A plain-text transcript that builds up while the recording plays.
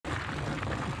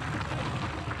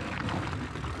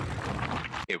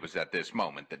It was at this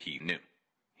moment that he knew.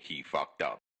 He fucked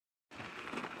up.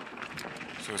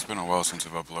 So it's been a while since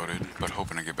I've uploaded, but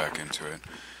hoping to get back into it.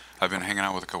 I've been hanging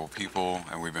out with a couple people,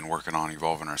 and we've been working on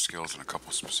evolving our skills in a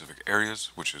couple specific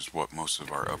areas, which is what most of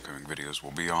our upcoming videos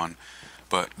will be on,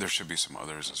 but there should be some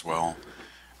others as well.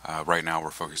 Right now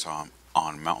we're focused on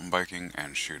mountain biking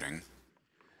and shooting.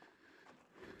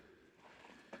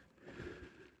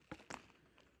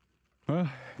 Well,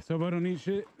 so I don't eat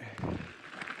shit.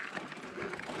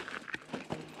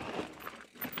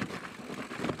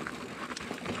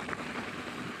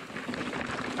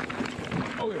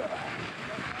 Oh yeah.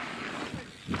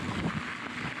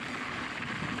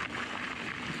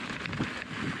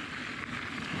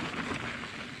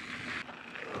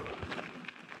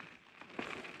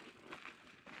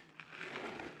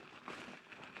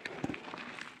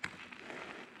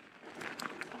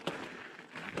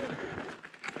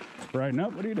 Riding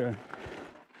up? What are you doing?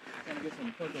 Trying to get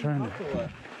some fucking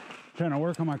trying to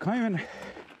work on my climbing.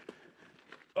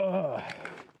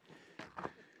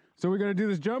 So we gotta do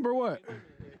this jump or what?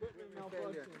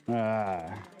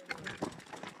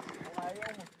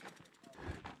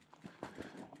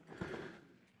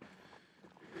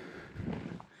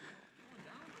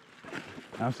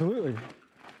 Absolutely.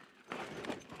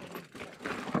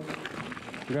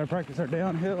 We gotta practice our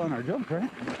downhill on our jump, right?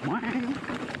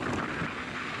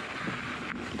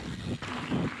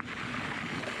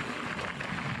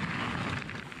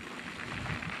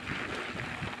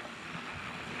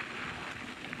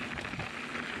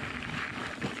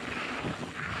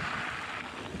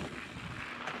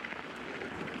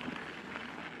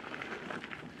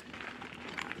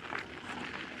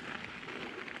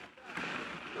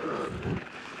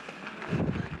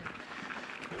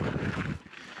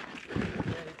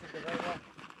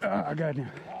 I got you.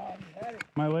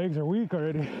 My legs are weak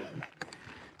already.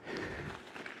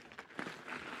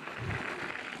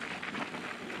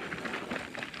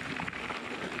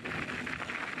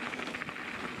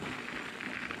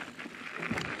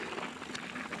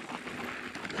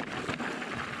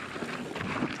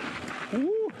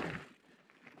 Woo!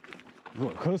 A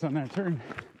little close on that turn.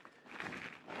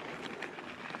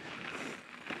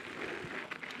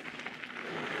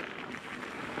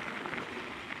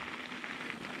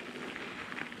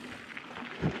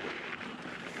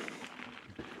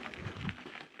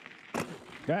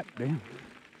 God damn. Well,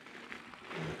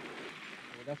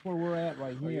 that's where we're at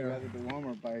right here. Rather the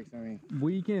warmer bikes, I mean.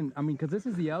 We can, because this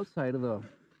is the outside of the.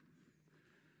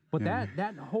 But Yeah.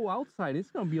 that whole outside,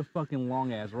 it's gonna be a fucking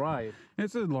long ass ride.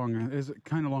 It's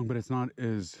kind of long, but it's not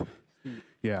as,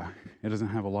 yeah, it doesn't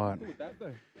have a lot. With that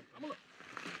there.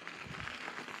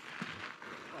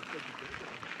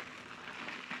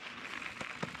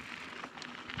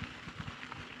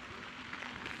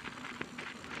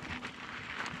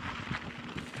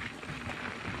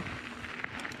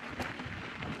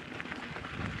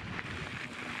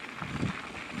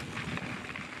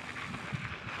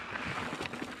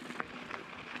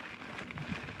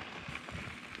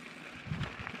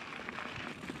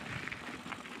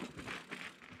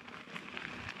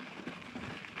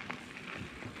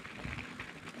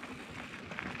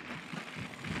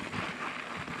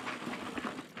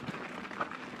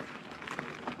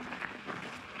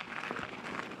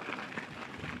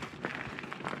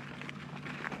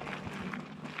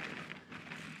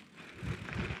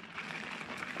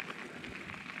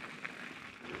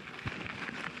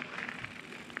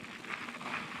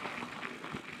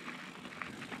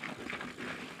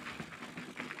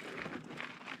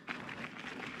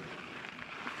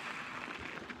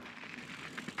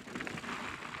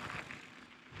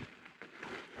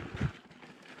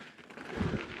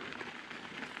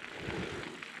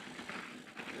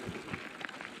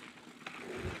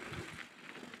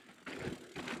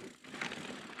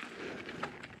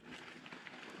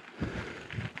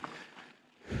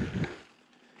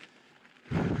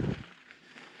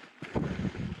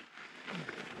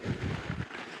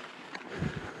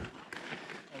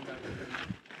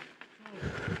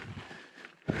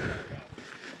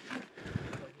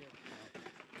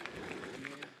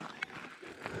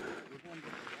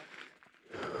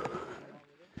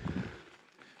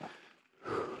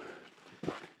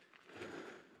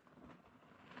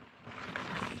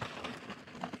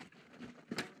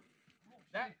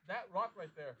 That rock right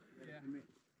there. Yeah.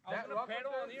 I was gonna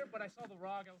pedal on here, but I saw the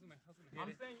rock. I was gonna hit it.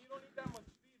 I'm saying you don't need that much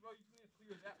speed, bro. You just need to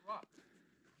clear that rock.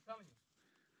 I'm telling you.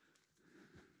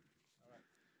 All right.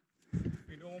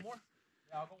 You do one more?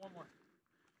 Yeah, I'll go one more.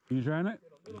 You trying it?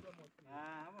 Get a little bit more speed.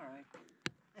 I'm alright.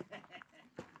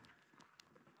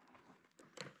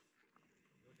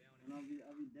 I'll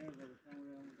be there by the time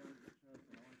we're on the truck.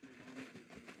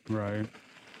 Right.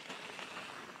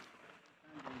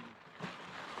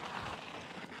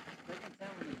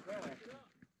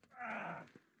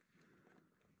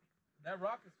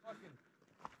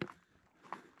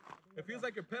 It feels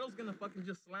like your pedal's gonna fucking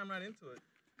just slam right into it.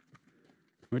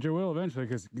 Which it will eventually,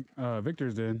 because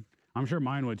Victor's did. I'm sure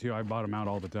mine would too. I bottom out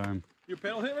all the time. Your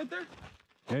pedal hit right there?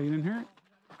 Yeah, you didn't hear it?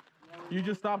 You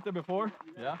just stopped it before?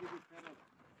 Yeah.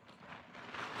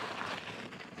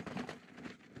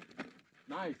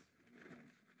 Nice.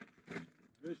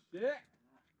 Good shit.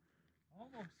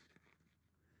 Almost.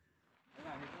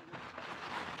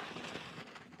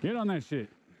 Get on that shit.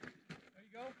 There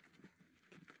you go.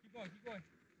 Keep going, keep going.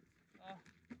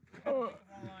 Oh. Wrong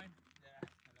line.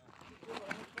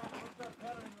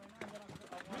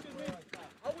 Yeah,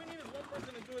 all we need is one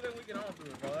person to do it, then we can all do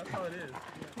it, bro. That's how it is.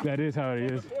 That is how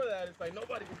it is. Before that, it's like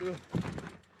nobody can do it.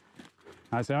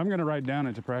 I say I'm gonna write down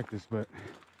it to practice, but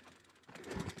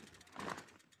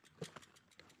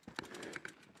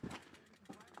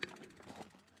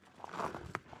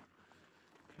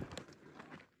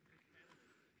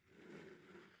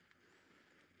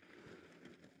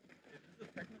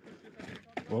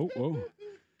whoa, whoa.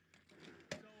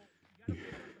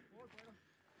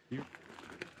 You.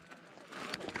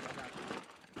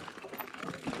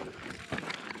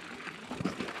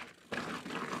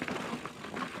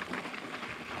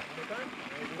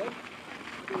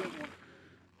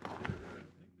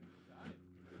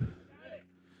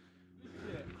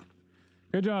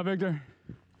 Good job, Victor.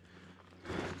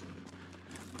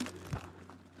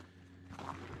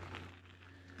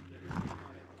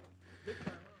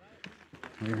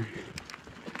 Here.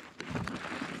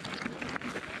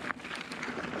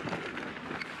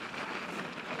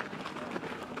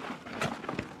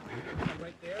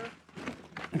 Right there.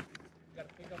 You gotta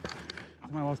pick up.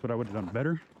 That's my loss, but I would have done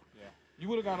better. Yeah. You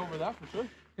would have got over that for sure.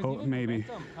 Oh, maybe.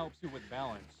 Helps you with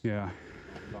balance. Yeah.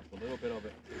 Lost a little bit of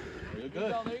it. You're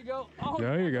good. There you go. Oh,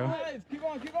 There you go. nice. Keep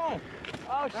going, keep going.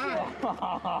 Oh,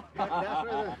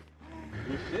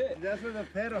 shit. That's where the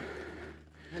pedal.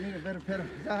 I need a better pedal.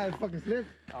 Is that how it fucking slipped?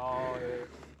 Oh, yeah.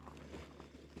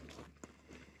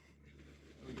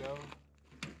 There we go.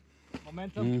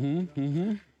 Momentum. Mm-hmm,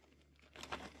 mm-hmm.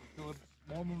 Good.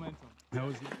 More momentum. That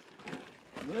was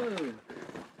Whoa.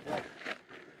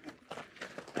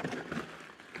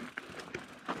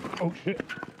 oh shit.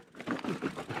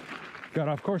 Got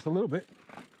off course a little bit.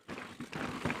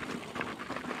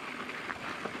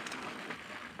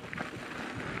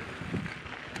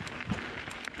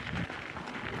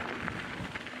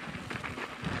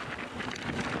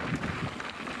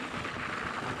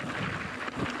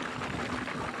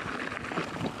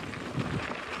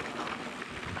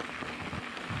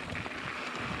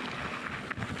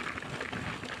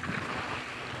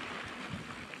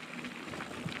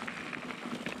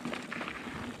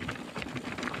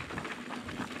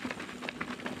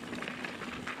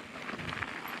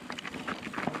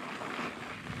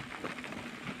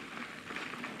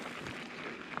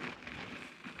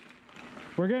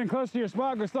 We're getting close to your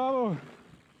spot, Gustavo.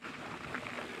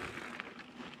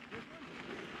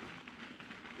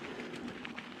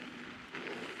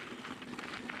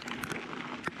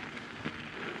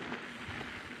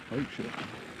 Oh shit.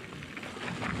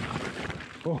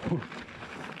 Oh.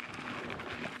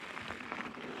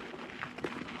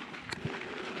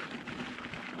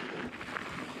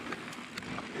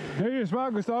 Here's your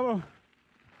spot, Gustavo.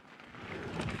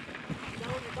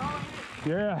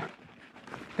 Yeah.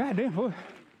 God damn, boy.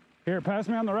 Here, pass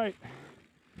me on the right.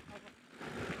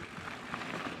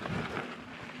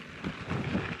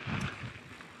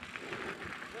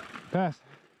 Pass.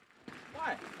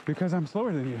 Why? Because I'm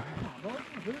slower than you.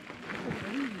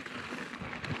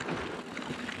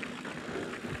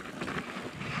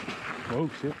 Oh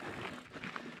shit.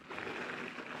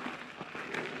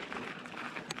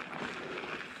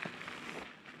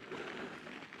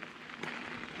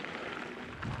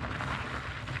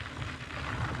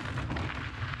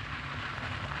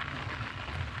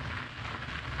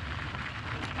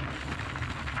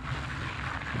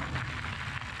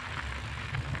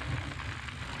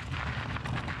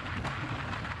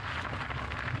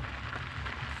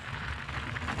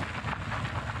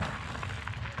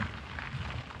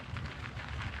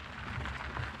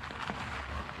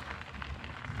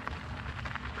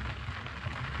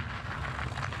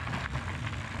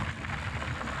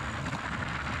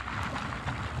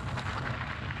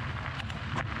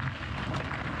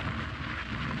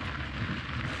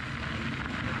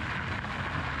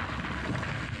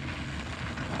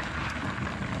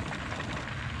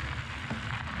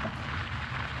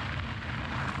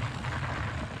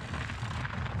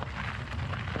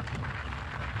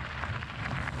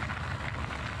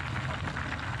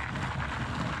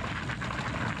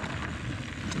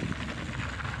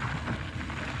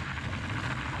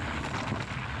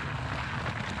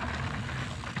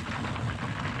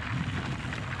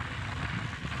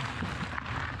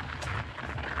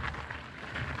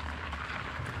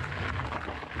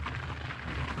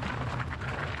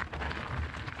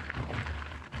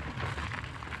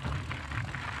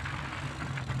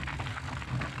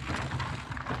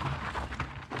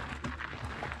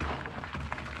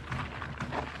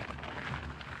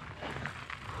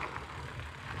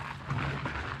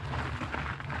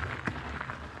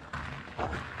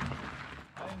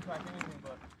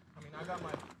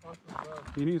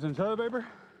 You need some toilet paper?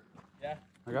 Yeah.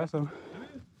 I got some.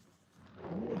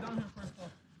 We'll go down here first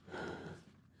though.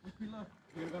 Which we love.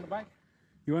 You gonna go on the bike?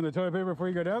 You want the toilet paper before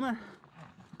you go down there?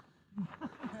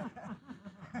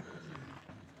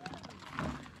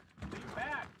 Lean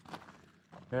back.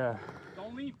 Yeah.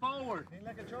 Don't lean forward. Lean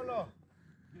like a cholo.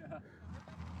 Yeah.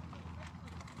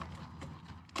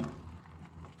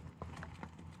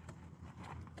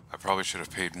 I probably should have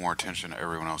paid more attention to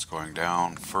everyone else going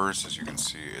down. First, as you can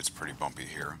see, it's pretty bumpy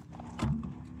here.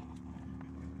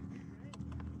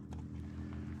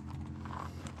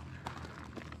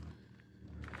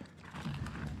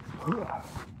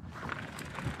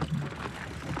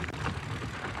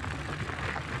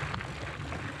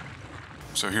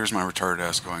 So here's my retarded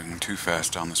ass going too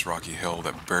fast down this rocky hill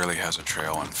that barely has a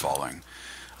trail and falling.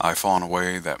 I've fallen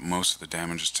away that most of the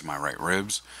damage is to my right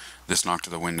ribs. This knocked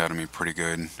the wind out of me pretty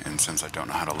good, and since I don't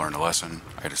know how to learn a lesson,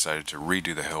 I decided to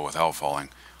redo the hill without falling,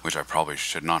 which I probably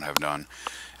should not have done,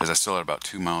 as I still had about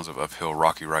 2 miles of uphill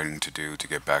rocky riding to do to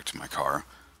get back to my car.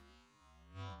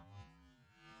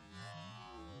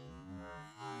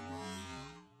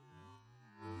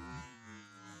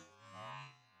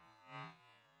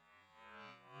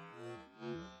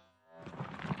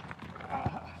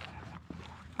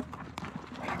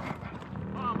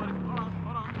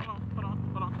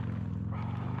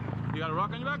 You got a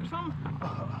rock on your back or something?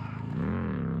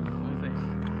 Let me see.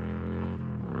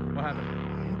 What happened?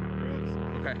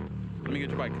 Okay, let me get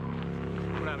your bike.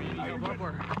 What happened? You need help up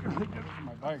or?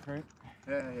 My bike, right?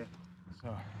 Yeah.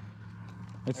 So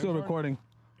It's still recording.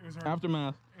 it was already,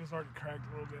 Aftermath. it was already cracked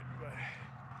a little bit, but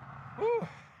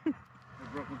It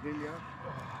broke completely up.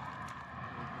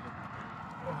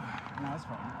 no, that's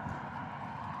fine.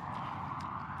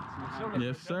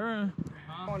 Yes, sir.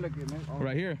 Oh, look at man. Oh,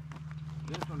 Right here.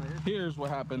 this one right here. Here's what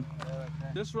happened.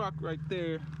 This rock right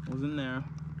there was in there.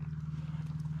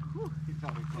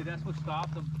 See, that's what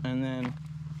stopped him. And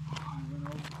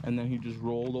then he just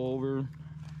rolled over.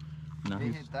 Now He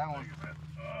he's hit that one.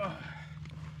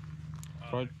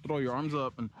 try to throw your arms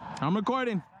up and I'm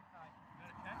recording.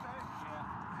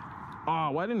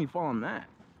 Oh, why didn't he fall on that?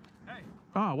 Hey.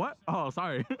 Oh, what? Oh,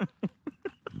 sorry.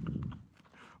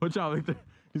 Watch out, Victor.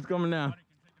 He's coming down.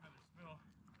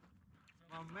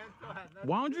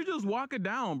 Why don't you just walk it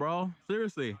down, bro?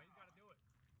 Seriously.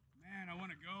 Man, I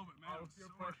want to go, but man, I'm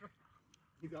sore.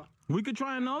 You go. We could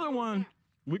try another one.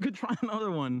 We could try another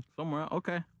one somewhere.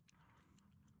 Okay.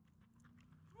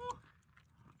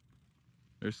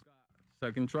 There's Scott.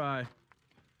 Second try.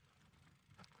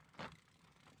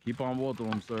 Keep on both of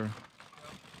them, sir.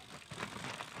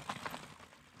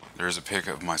 There's a pic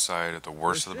of my side at the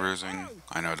worst of the bruising.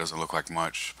 I know it doesn't look like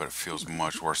much, but it feels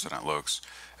much worse than it looks,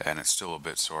 and it's still a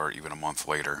bit sore even a month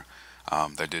later.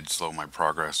 That did slow my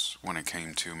progress when it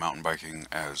came to mountain biking,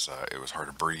 as it was hard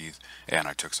to breathe, and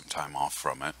I took some time off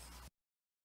from it.